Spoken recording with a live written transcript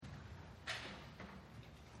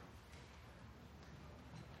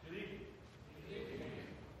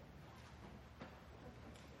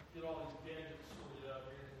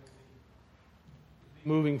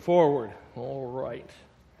moving forward. All right.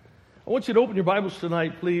 I want you to open your Bibles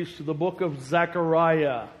tonight, please, to the book of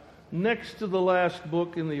Zechariah, next to the last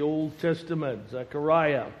book in the Old Testament,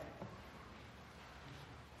 Zechariah.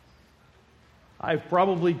 I've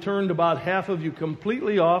probably turned about half of you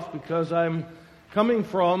completely off because I'm coming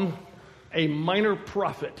from a minor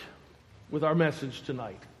prophet with our message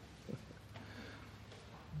tonight.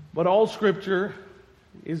 But all Scripture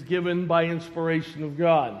is given by inspiration of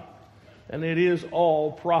God, and it is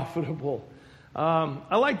all profitable.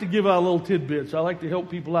 I like to give out little tidbits. I like to help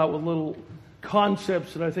people out with little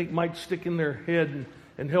concepts that I think might stick in their head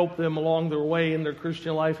and help them along their way in their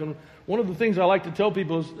Christian life. And one of the things I like to tell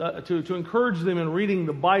people is to encourage them in reading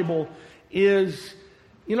the Bible is,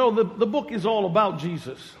 you know, the book is all about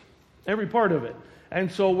Jesus, every part of it. And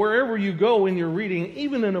so wherever you go in your reading,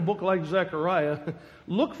 even in a book like Zechariah,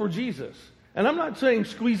 look for Jesus. And I'm not saying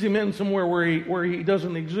squeeze him in somewhere where he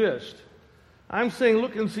doesn't exist. I'm saying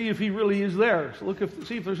look and see if he really is there. So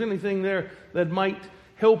see if there's anything there that might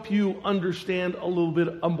help you understand a little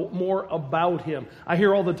bit more about him. I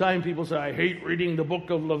hear all the time people say, I hate reading the book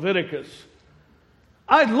of Leviticus.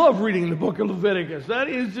 I love reading the book of Leviticus. That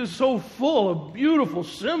is just so full of beautiful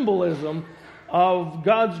symbolism of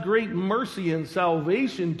God's great mercy and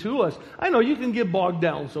salvation to us. I know you can get bogged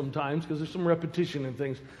down sometimes because there's some repetition in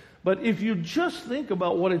things. But if you just think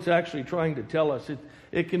about what it's actually trying to tell us,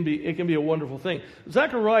 it can be a wonderful thing.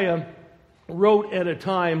 Zechariah wrote at a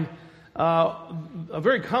time, a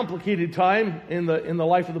very complicated time in the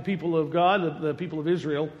life of the people of God, the people of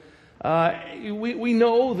Israel. We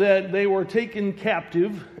know that they were taken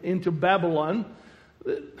captive into Babylon.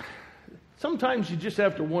 Sometimes you just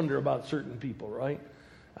have to wonder about certain people, right?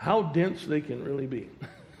 How dense they can really be.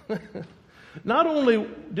 Not only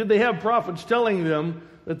did they have prophets telling them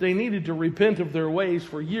that they needed to repent of their ways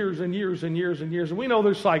for years and years and years and years. And we know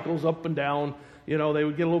there's cycles up and down. You know, they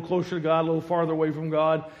would get a little closer to God, a little farther away from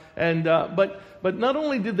God. And but not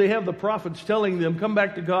only did they have the prophets telling them, come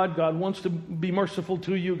back to God, God wants to be merciful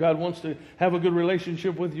to you, God wants to have a good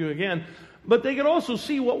relationship with you again, but they could also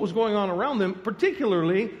see what was going on around them,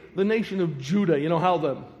 particularly the nation of Judah. You know how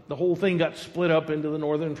the whole thing got split up into the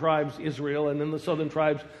northern tribes, Israel, and then the southern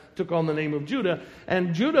tribes took on the name of Judah.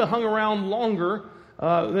 And Judah hung around longer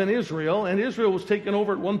than Israel, and Israel was taken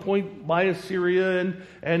over at one point by Assyria,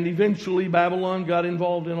 and eventually Babylon got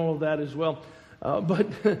involved in all of that as well.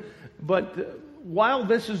 But while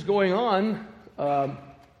this is going on,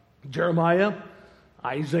 Jeremiah,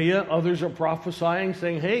 Isaiah, others are prophesying,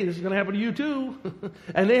 saying, "Hey, this is going to happen to you too,"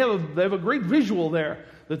 and they have a great visual there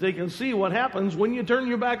that they can see what happens when you turn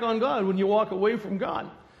your back on God, when you walk away from God,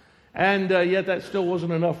 and yet that still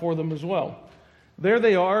wasn't enough for them as well. There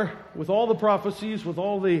they are with all the prophecies, with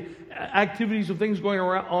all the activities of things going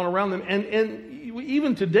on around them. And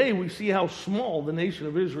even today we see how small the nation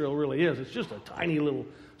of Israel really is. It's just a tiny little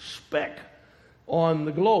speck on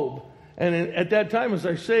the globe. And at that time, as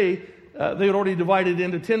I say, they had already divided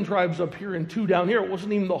into 10 tribes up here and 2 down here. It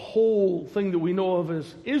wasn't even the whole thing that we know of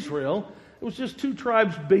as Israel. It was just 2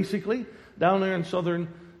 tribes basically down there in southern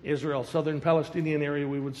Israel, southern Palestinian area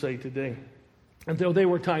we would say today. And though they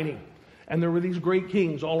were tiny. And there were these great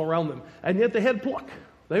kings all around them. And yet they had pluck.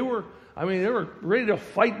 They were ready to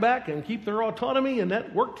fight back and keep their autonomy, and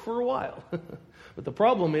that worked for a while. But the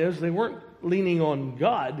problem is they weren't leaning on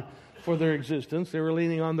God for their existence. They were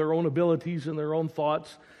leaning on their own abilities and their own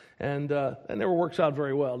thoughts. And that never works out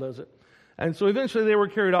very well, does it? And so eventually they were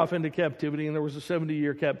carried off into captivity, and there was a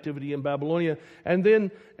 70-year captivity in Babylonia. And then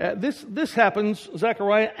this happens,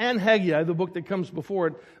 Zechariah and Haggai, the book that comes before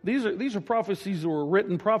it. These are prophecies that were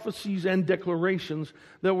written, prophecies and declarations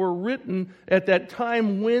that were written at that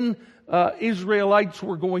time when Israelites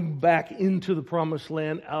were going back into the promised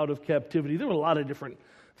land out of captivity. There were a lot of different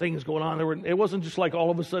things going on. It wasn't just like all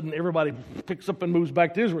of a sudden everybody picks up and moves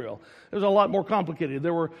back to Israel. It was a lot more complicated.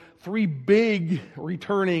 There were 3 big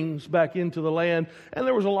returnings back into the land, and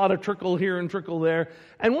there was a lot of trickle here and trickle there.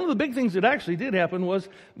 And one of the big things that actually did happen was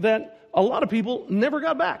that a lot of people never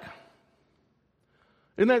got back.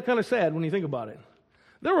 Isn't that kind of sad when you think about it?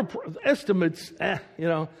 There were estimates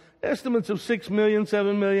of 6 million,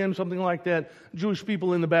 7 million, something like that, Jewish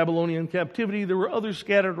people in the Babylonian captivity. There were others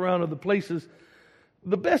scattered around other places.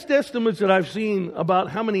 The best estimates that I've seen about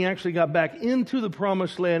how many actually got back into the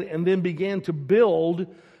promised land and then began to build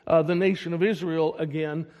the nation of Israel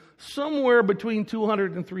again, somewhere between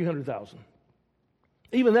 200 and 300,000.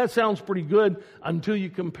 Even that sounds pretty good until you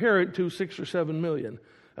compare it to 6 or 7 million.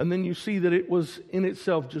 And then you see that it was in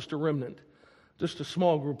itself just a remnant, just a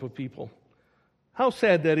small group of people. How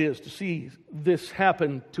sad that is to see this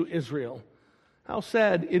happen to Israel. How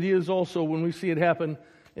sad it is also when we see it happen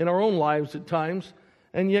in our own lives at times.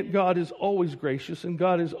 and yet God is always gracious and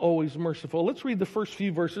God is always merciful. Let's read the first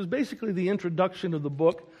few verses, basically the introduction of the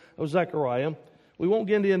book of Zechariah. We won't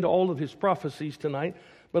get into all of his prophecies tonight,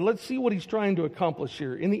 but let's see what he's trying to accomplish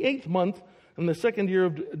here. In the 8th month, in the 2nd year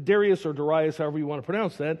of Darius, or Darius, however you want to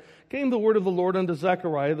pronounce that, came the word of the Lord unto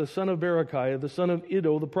Zechariah, the son of Berechiah, the son of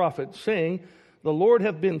Iddo, the prophet, saying, the Lord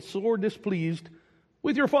hath been sore displeased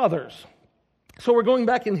with your fathers. So we're going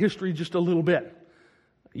back in history just a little bit.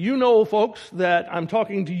 You know, folks, that I'm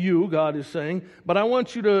talking to you, God is saying, but I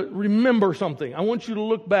want you to remember something. I want you to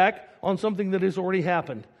look back on something that has already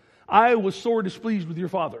happened. I was sore displeased with your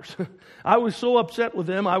fathers. I was so upset with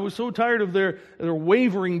them. I was so tired of their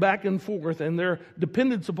wavering back and forth and their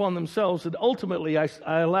dependence upon themselves that ultimately I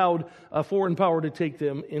allowed a foreign power to take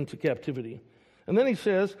them into captivity. And then he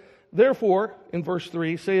says, therefore, in verse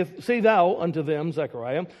 3, say thou unto them,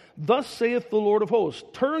 Zechariah, thus saith the Lord of hosts,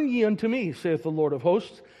 turn ye unto me, saith the Lord of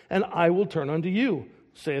hosts, and I will turn unto you,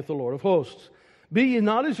 saith the Lord of hosts. Be ye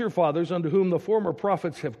not as your fathers, unto whom the former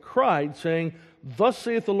prophets have cried, saying, thus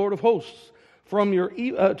saith the Lord of hosts, turn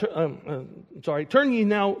ye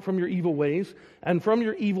now from your evil ways, and from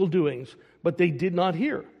your evil doings. But they did not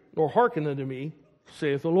hear, nor hearken unto me,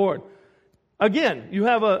 saith the Lord. Again, you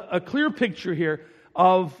have a clear picture here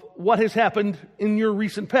of what has happened in your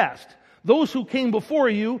recent past. Those who came before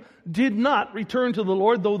you did not return to the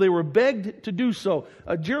Lord, though they were begged to do so.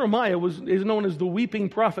 Jeremiah is known as the weeping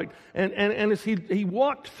prophet. And as he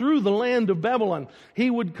walked through the land of Babylon,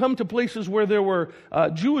 he would come to places where there were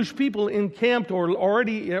Jewish people encamped or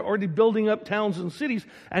already building up towns and cities,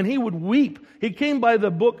 and he would weep. He came by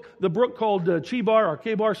the brook called Chebar, or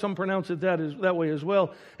Kebar, some pronounce it that way as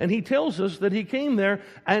well. And he tells us that he came there,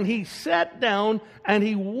 and he sat down, and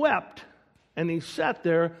he wept. And he sat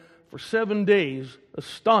there for 7 days,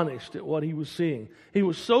 astonished at what he was seeing. He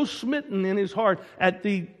was so smitten in his heart at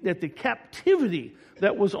the captivity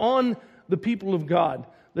that was on the people of God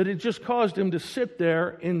that it just caused him to sit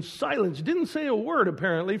there in silence. Didn't say a word,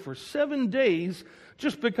 apparently, for 7 days,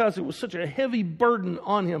 just because it was such a heavy burden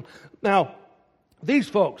on him. Now, these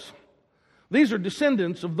folks, these are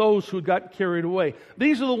descendants of those who got carried away.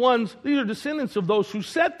 These are descendants of those who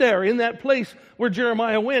sat there in that place where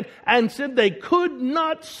Jeremiah went and said they could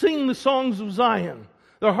not sing the songs of Zion.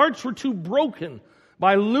 Their hearts were too broken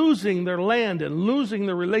by losing their land and losing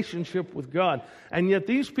their relationship with God. And yet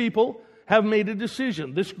these people have made a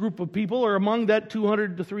decision. This group of people are among that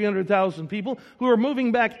 200 to 300,000 people who are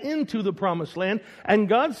moving back into the promised land. And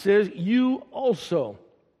God says, you also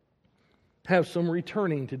have some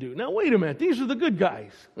returning to do. Now, wait a minute. These are the good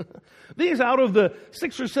guys. These, out of the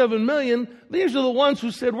 6 or 7 million, these are the ones who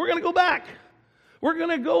said, we're going to go back. We're going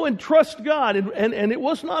to go and trust God. And it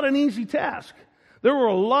was not an easy task. There were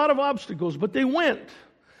a lot of obstacles, but they went.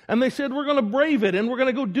 And they said, we're going to brave it, and we're going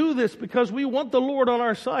to go do this because we want the Lord on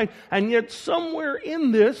our side. And yet somewhere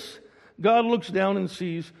in this, God looks down and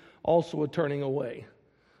sees also a turning away.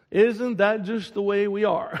 Isn't that just the way we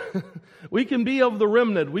are? We can be of the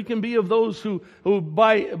remnant. We can be of those who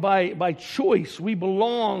by choice, we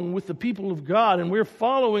belong with the people of God and we're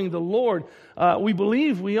following the Lord. We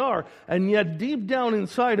believe we are. And yet deep down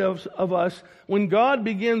inside of us, when God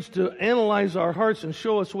begins to analyze our hearts and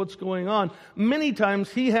show us what's going on, many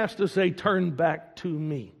times He has to say, turn back to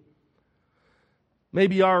me.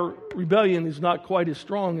 Maybe our rebellion is not quite as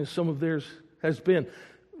strong as some of theirs has been.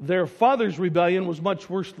 Their father's rebellion was much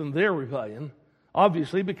worse than their rebellion,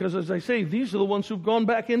 obviously, because, as I say, these are the ones who've gone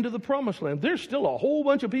back into the promised land. There's still a whole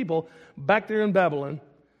bunch of people back there in Babylon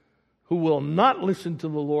who will not listen to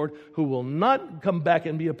the Lord, who will not come back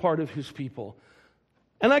and be a part of His people.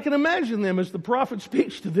 And I can imagine them as the prophet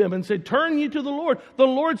speaks to them and said, turn ye to the Lord. The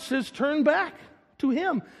Lord says, turn back to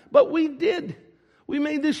Him. But we did. We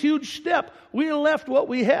made this huge step. We left what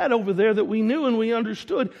we had over there that we knew and we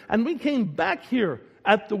understood, and we came back here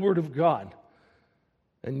at the Word of God.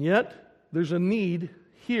 And yet, there's a need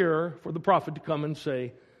here for the prophet to come and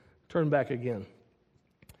say, turn back again.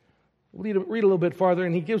 Read a little bit farther,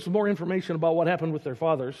 and he gives more information about what happened with their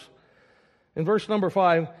fathers. In verse number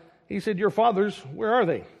 5, he said, your fathers, where are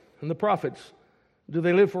they? And the prophets, do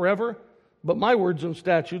they live forever? But my words and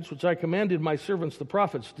statutes, which I commanded my servants the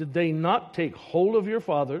prophets, did they not take hold of your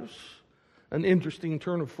fathers? An interesting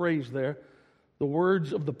turn of phrase there. The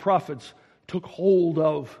words of the prophets took hold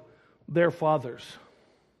of their fathers.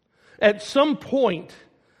 At some point,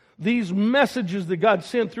 these messages that God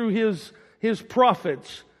sent through His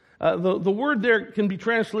prophets, the word there can be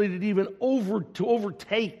translated even to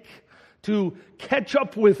overtake, to catch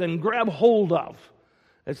up with and grab hold of.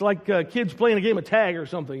 It's like kids playing a game of tag or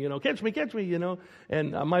something, catch me,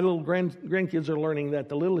 And my little grandkids are learning that.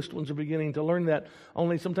 The littlest ones are beginning to learn that,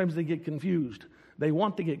 only sometimes they get confused. They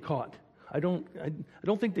want to get caught. I don't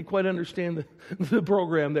think they quite understand the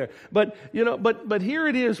program there. But here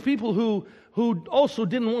it is, people who also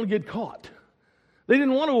didn't want to get caught. They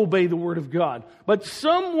didn't want to obey the Word of God. But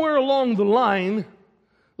somewhere along the line,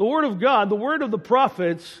 the Word of God, the Word of the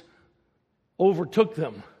prophets, overtook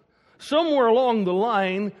them. Somewhere along the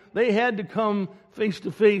line, they had to come face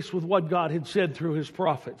to face with what God had said through His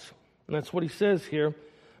prophets. And that's what He says here.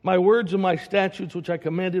 My words and my statutes, which I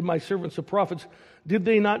commanded my servants the prophets, did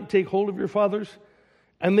they not take hold of your fathers?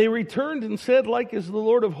 And they returned and said, like as the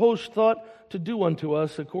Lord of hosts thought to do unto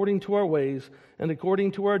us, according to our ways and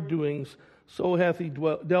according to our doings, so hath He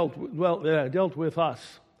dealt with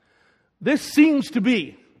us. This seems to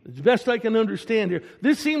be, as best I can understand here,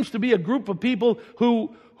 this seems to be a group of people who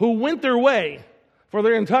went their way for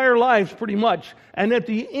their entire lives pretty much. And at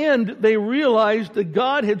the end, they realized that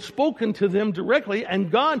God had spoken to them directly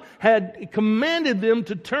and God had commanded them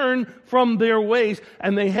to turn from their ways,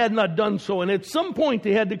 and they had not done so. And at some point,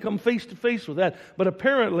 they had to come face to face with that. But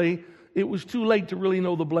apparently, it was too late to really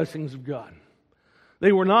know the blessings of God.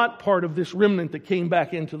 They were not part of this remnant that came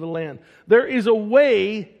back into the land. There is a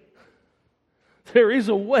way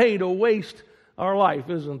to waste our life,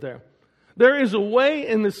 isn't there? There is a way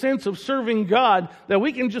in the sense of serving God that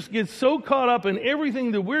we can just get so caught up in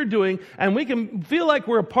everything that we're doing, and we can feel like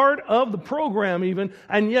we're a part of the program even,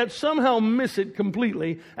 and yet somehow miss it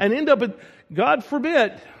completely and end up at, God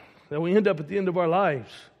forbid, that we end up at the end of our lives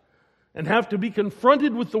and have to be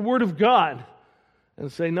confronted with the Word of God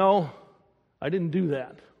and say, no, I didn't do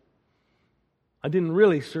that. I didn't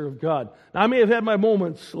really serve God. Now, I may have had my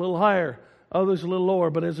moments a little higher, others a little lower,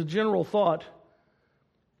 but as a general thought,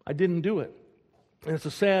 I didn't do it. And it's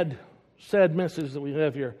a sad message that we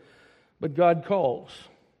have here. But God calls.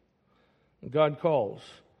 God calls.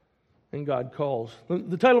 And God calls.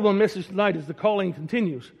 The title of the message tonight is The Calling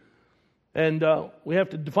Continues. And we have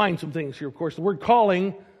to define some things here, of course. The word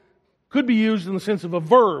calling could be used in the sense of a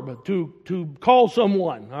verb, to call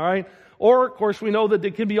someone, all right? Or, of course, we know that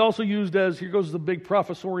it can be also used as, here goes the big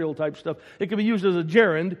professorial type stuff, it can be used as a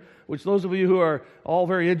gerund, which those of you who are all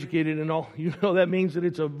very educated and all, you know that means that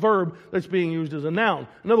it's a verb that's being used as a noun.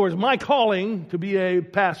 In other words, my calling to be a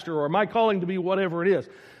pastor, or my calling to be whatever it is.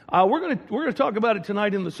 We're going to talk about it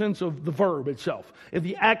tonight in the sense of the verb itself, in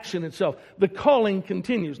the action itself. The calling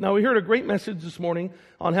continues. Now, we heard a great message this morning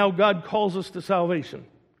on how God calls us to salvation.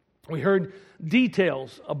 We heard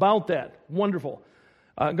details about that. Wonderful.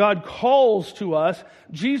 God calls to us.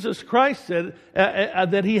 Jesus Christ said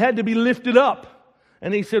that He had to be lifted up.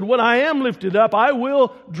 And He said, when I am lifted up, I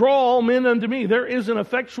will draw all men unto me. There is an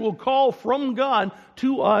effectual call from God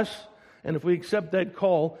to us. And if we accept that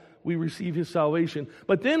call, we receive His salvation.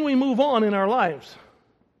 But then we move on in our lives.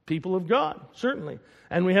 People of God, certainly.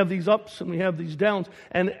 And we have these ups and we have these downs.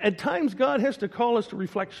 And at times God has to call us to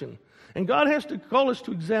reflection. And God has to call us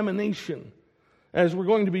to examination. As we're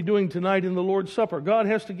going to be doing tonight in the Lord's Supper, God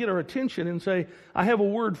has to get our attention and say, I have a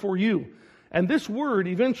word for you. And this word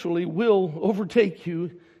eventually will overtake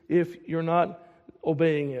you if you're not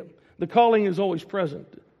obeying it. The calling is always present.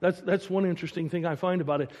 That's one interesting thing I find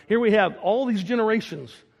about it. Here we have all these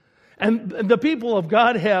generations, and the people of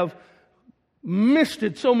God have missed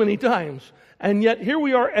it so many times. And yet here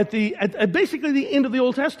we are at basically the end of the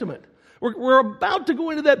Old Testament. We're about to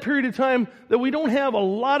go into that period of time that we don't have a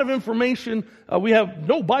lot of information. We have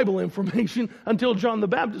no Bible information until John the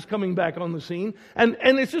Baptist coming back on the scene. And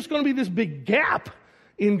it's just going to be this big gap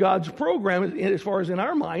in God's program as far as in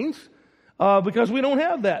our minds because we don't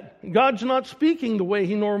have that. God's not speaking the way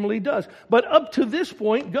He normally does. But up to this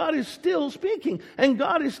point, God is still speaking and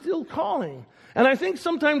God is still calling. And I think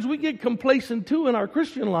sometimes we get complacent too in our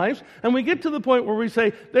Christian lives, and we get to the point where we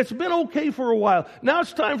say, that's been okay for a while. Now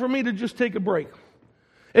it's time for me to just take a break.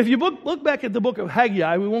 If you look back at the book of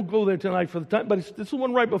Haggai, we won't go there tonight for the time, but this is the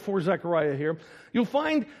one right before Zechariah here. You'll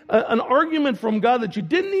find an argument from God that you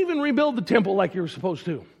didn't even rebuild the temple like you were supposed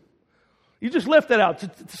to. You just left that out.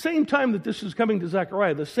 It's at the same time that this is coming to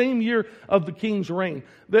Zechariah, the same year of the king's reign.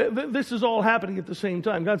 This is all happening at the same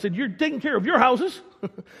time. God said, you're taking care of your houses.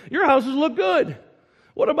 Your houses look good.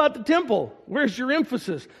 What about the temple? Where's your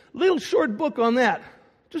emphasis? Little short book on that.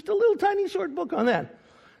 Just a little tiny short book on that.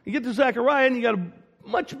 You get to Zechariah and you got a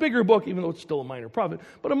much bigger book, even though it's still a minor prophet,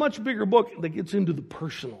 but a much bigger book that gets into the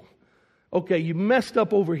personal. Okay, you messed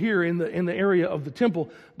up over here in the area of the temple,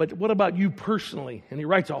 but what about you personally? And he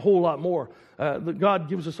writes a whole lot more. God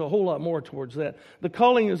gives us a whole lot more towards that. The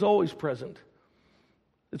calling is always present.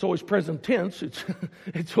 It's always present tense.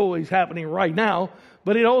 It's always happening right now,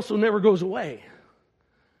 but it also never goes away.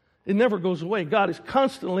 It never goes away. God is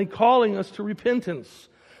constantly calling us to repentance.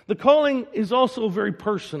 The calling is also very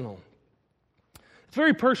personal. It's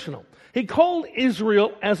very personal. He called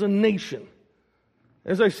Israel as a nation.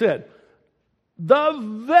 As I said,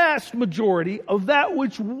 the vast majority of that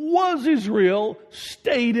which was Israel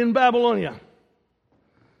stayed in Babylonia.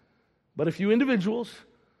 But a few individuals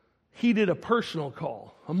heeded a personal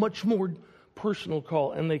call, a much more personal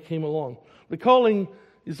call, and they came along. The calling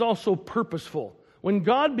is also purposeful. When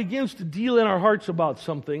God begins to deal in our hearts about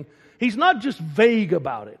something, He's not just vague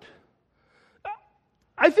about it.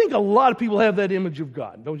 I think a lot of people have that image of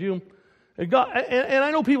God, don't you? And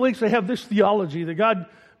I know people actually have this theology that God,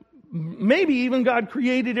 maybe even God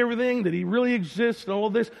created everything, that He really exists and all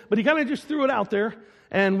of this, but He kind of just threw it out there,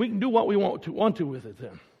 and we can do what we want to with it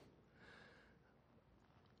then.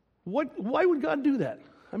 Why would God do that?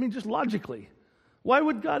 I mean, just logically. Why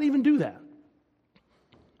would God even do that?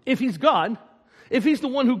 If He's God, if He's the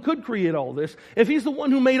one who could create all this, if He's the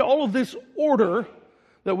one who made all of this order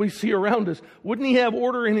that we see around us, wouldn't He have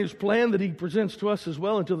order in His plan that He presents to us as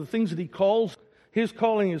well, and to the things that He calls? His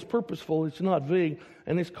calling is purposeful, it's not vague,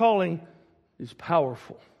 and His calling is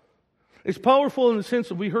powerful. It's powerful in the sense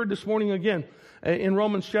that we heard this morning again in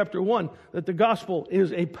Romans chapter 1, that the gospel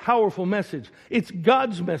is a powerful message. It's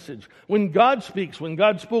God's message. When God speaks, when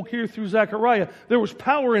God spoke here through Zechariah, there was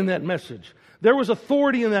power in that message. There was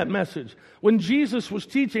authority in that message. When Jesus was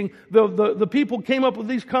teaching, the people came up with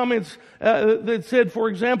these comments that said, for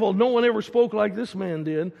example, no one ever spoke like this man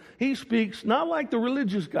did. He speaks not like the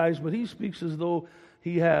religious guys, but he speaks as though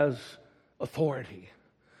he has authority.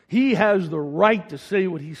 He has the right to say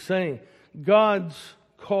what he's saying. God's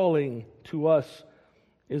calling to us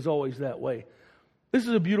is always that way. This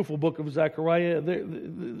is a beautiful book of Zechariah.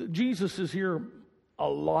 Jesus is here a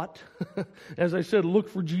lot. As I said, look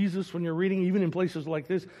for Jesus when you're reading, even in places like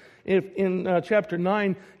this. If in chapter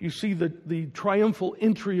 9, you see the triumphal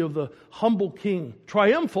entry of the humble king.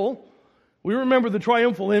 Triumphal, we remember the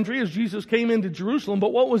triumphal entry as Jesus came into Jerusalem,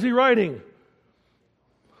 but what was He riding?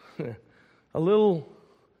 A little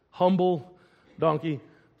humble donkey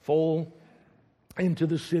foal into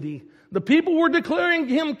the city. The people were declaring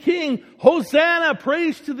Him king. Hosanna,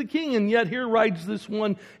 praise to the king. And yet here rides this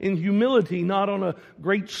one in humility, not on a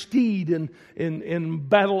great steed in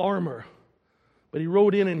battle armor. But He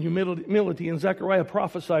rode in humility, and Zechariah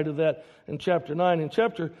prophesied of that in chapter 9. In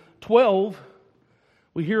chapter 12,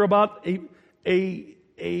 we hear about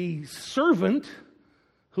a servant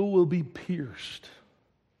who will be pierced.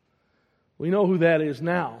 We know who that is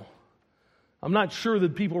now. I'm not sure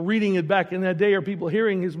that people reading it back in that day or people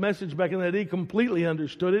hearing His message back in that day completely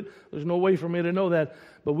understood it. There's no way for me to know that.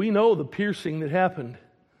 But we know the piercing that happened.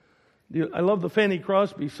 I love the Fanny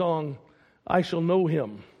Crosby song, I Shall Know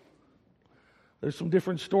Him. There's some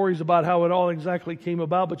different stories about how it all exactly came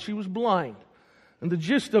about, but she was blind. And the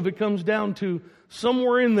gist of it comes down to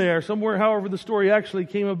somewhere in there, somewhere however the story actually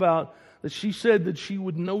came about, that she said that she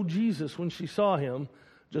would know Jesus when she saw Him,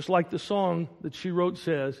 just like the song that she wrote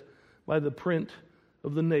says, by the print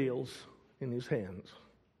of the nails in His hands.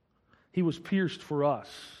 He was pierced for us.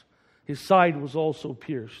 His side was also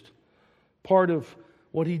pierced. Part of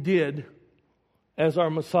what He did as our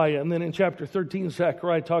Messiah. And then in chapter 13,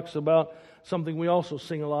 Zechariah talks about something we also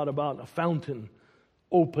sing a lot about, a fountain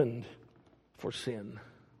opened for sin.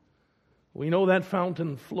 We know that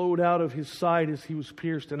fountain flowed out of His side as He was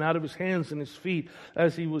pierced, and out of His hands and His feet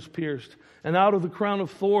as He was pierced, and out of the crown of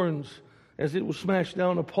thorns as it was smashed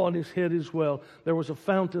down upon His head as well. There was a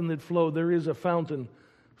fountain that flowed. There is a fountain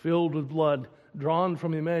filled with blood drawn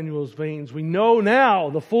from Emmanuel's veins. We know now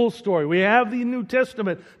the full story. We have the New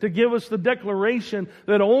Testament to give us the declaration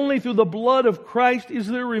that only through the blood of Christ is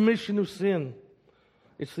there remission of sin.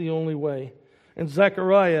 It's the only way. And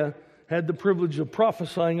Zechariah had the privilege of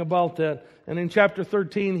prophesying about that. And in chapter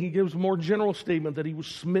 13, he gives a more general statement that he was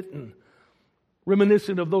smitten,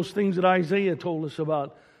 reminiscent of those things that Isaiah told us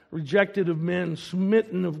about. Rejected of men,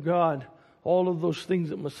 smitten of God. All of those things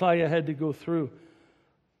that Messiah had to go through.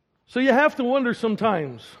 So you have to wonder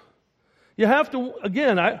sometimes. You have to,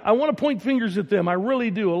 again, I want to point fingers at them. I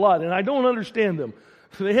really do a lot, and I don't understand them.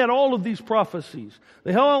 So they had all of these prophecies.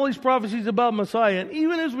 They had all these prophecies about Messiah. And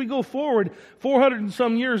even as we go forward, 400 and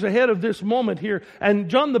some years ahead of this moment here, and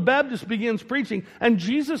John the Baptist begins preaching, and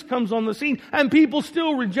Jesus comes on the scene, and people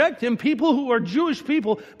still reject Him. People who are Jewish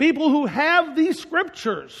people who have these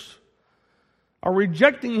scriptures, are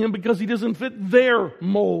rejecting Him because He doesn't fit their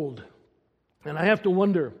mold. And I have to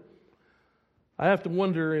wonder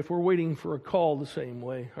if we're waiting for a call the same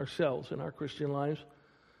way ourselves in our Christian lives.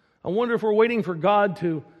 I wonder if we're waiting for God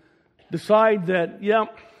to decide that, yeah,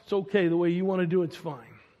 it's okay the way you want to do it's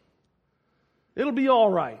fine. It'll be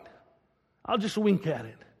all right. I'll just wink at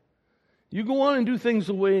it. You go on and do things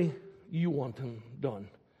the way you want them done.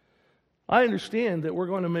 I understand that we're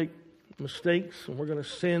going to make mistakes, and we're going to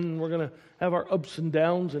sin, and we're going to have our ups and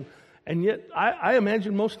downs, and yet I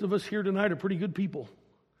imagine most of us here tonight are pretty good people.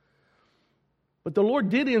 But the Lord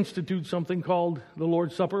did institute something called the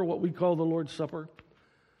Lord's Supper, what we call the Lord's Supper.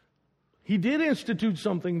 He did institute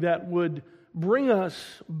something that would bring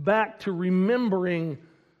us back to remembering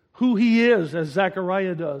who He is, as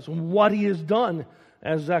Zechariah does, and what He has done,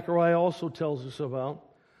 as Zechariah also tells us about.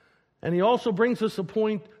 And He also brings us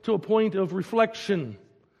to a point of reflection.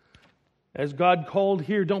 As God called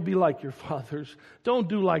here, don't be like your fathers. Don't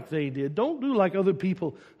do like they did. Don't do like other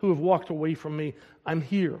people who have walked away from me. I'm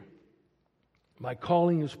here. My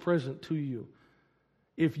calling is present to you.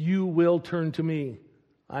 If you will turn to me,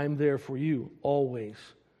 I'm there for you always.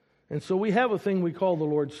 And so we have a thing we call the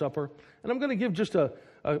Lord's Supper. And I'm going to give just a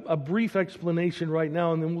brief explanation right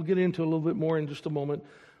now, and then we'll get into a little bit more in just a moment.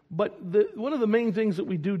 But one of the main things that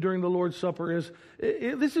we do during the Lord's Supper is,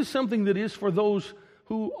 this is something that is for those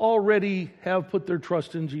who already have put their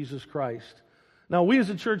trust in Jesus Christ. Now, we as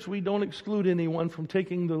a church, we don't exclude anyone from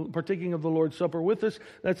partaking of the Lord's Supper with us.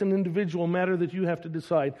 That's an individual matter that you have to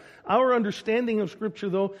decide. Our understanding of Scripture,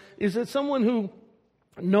 though, is that someone who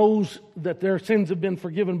knows that their sins have been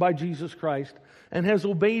forgiven by Jesus Christ and has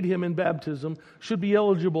obeyed Him in baptism should be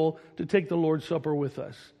eligible to take the Lord's Supper with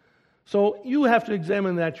us. So you have to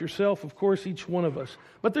examine that yourself, of course, each one of us.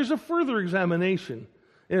 But there's a further examination.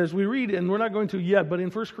 As we read, and we're not going to yet, but in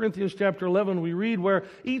 1 Corinthians chapter 11, we read where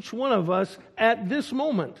each one of us at this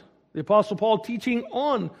moment, the Apostle Paul teaching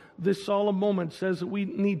on this solemn moment, says that we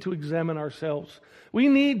need to examine ourselves. We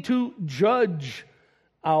need to judge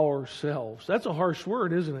ourselves. That's a harsh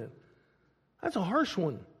word, isn't it? That's a harsh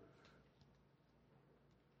one.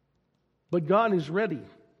 But God is ready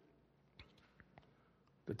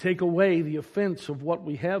to take away the offense of what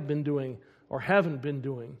we have been doing or haven't been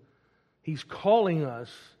doing. He's calling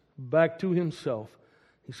us back to Himself.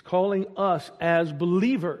 He's calling us as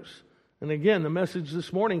believers. And again, the message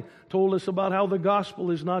this morning told us about how the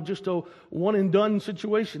gospel is not just a one-and-done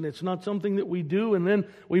situation. It's not something that we do and then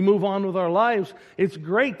we move on with our lives. It's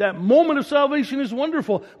great. That moment of salvation is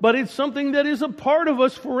wonderful. But it's something that is a part of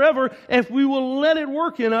us forever. If we will let it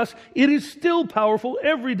work in us, it is still powerful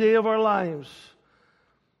every day of our lives.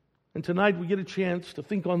 And tonight we get a chance to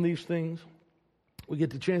think on these things. We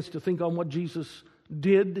get the chance to think on what Jesus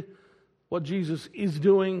did, what Jesus is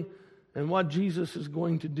doing, and what Jesus is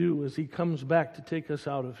going to do as He comes back to take us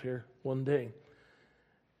out of here one day.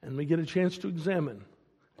 And we get a chance to examine,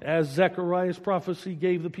 as Zechariah's prophecy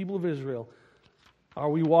gave the people of Israel, are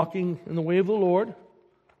we walking in the way of the Lord?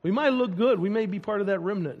 We might look good. We may be part of that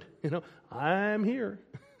remnant. I'm here.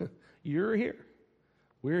 You're here.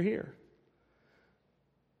 We're here.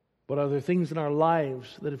 But are there things in our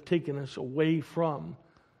lives that have taken us away from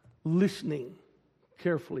listening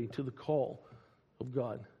carefully to the call of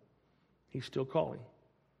God? He's still calling.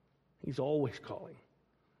 He's always calling.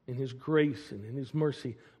 In His grace and in His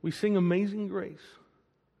mercy. We sing Amazing Grace.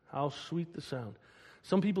 How sweet the sound.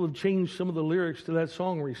 Some people have changed some of the lyrics to that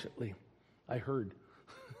song recently. I heard.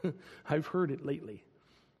 I've heard it lately.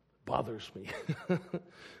 Bothers me.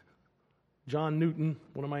 John Newton,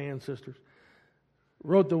 one of my ancestors,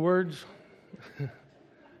 wrote the words.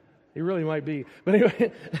 He really might be. But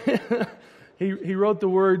anyway, he wrote the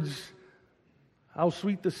words, how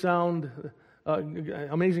sweet the sound,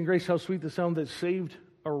 Amazing Grace, how sweet the sound that saved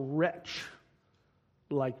a wretch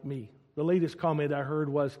like me. The latest comment I heard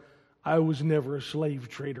was, I was never a slave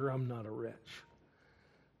trader, I'm not a wretch.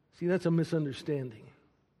 See, that's a misunderstanding.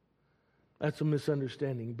 That's a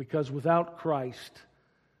misunderstanding, because without Christ,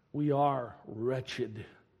 we are wretched.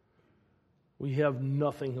 We have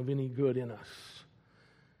nothing of any good in us.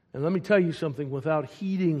 And let me tell you something, without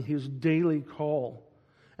heeding His daily call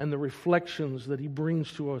and the reflections that He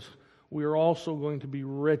brings to us, we are also going to be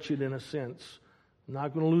wretched in a sense. We're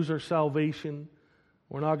not going to lose our salvation.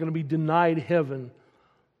 We're not going to be denied heaven.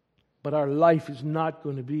 But our life is not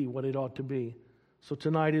going to be what it ought to be. So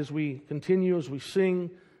tonight, as we continue, as we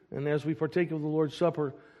sing, and as we partake of the Lord's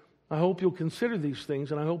Supper, I hope you'll consider these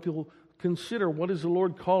things, and I hope you'll consider what is the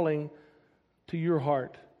Lord calling to your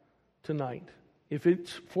heart tonight. If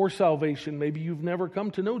it's for salvation, maybe you've never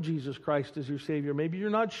come to know Jesus Christ as your Savior. Maybe you're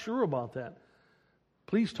not sure about that.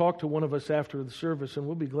 Please talk to one of us after the service, and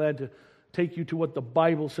we'll be glad to take you to what the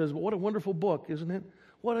Bible says. But what a wonderful book, isn't it?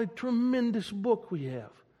 What a tremendous book we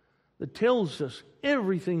have that tells us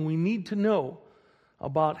everything we need to know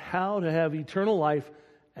about how to have eternal life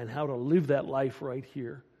and how to live that life right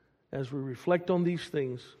here. As we reflect on these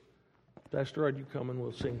things, Pastor Art, you come and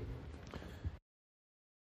we'll sing.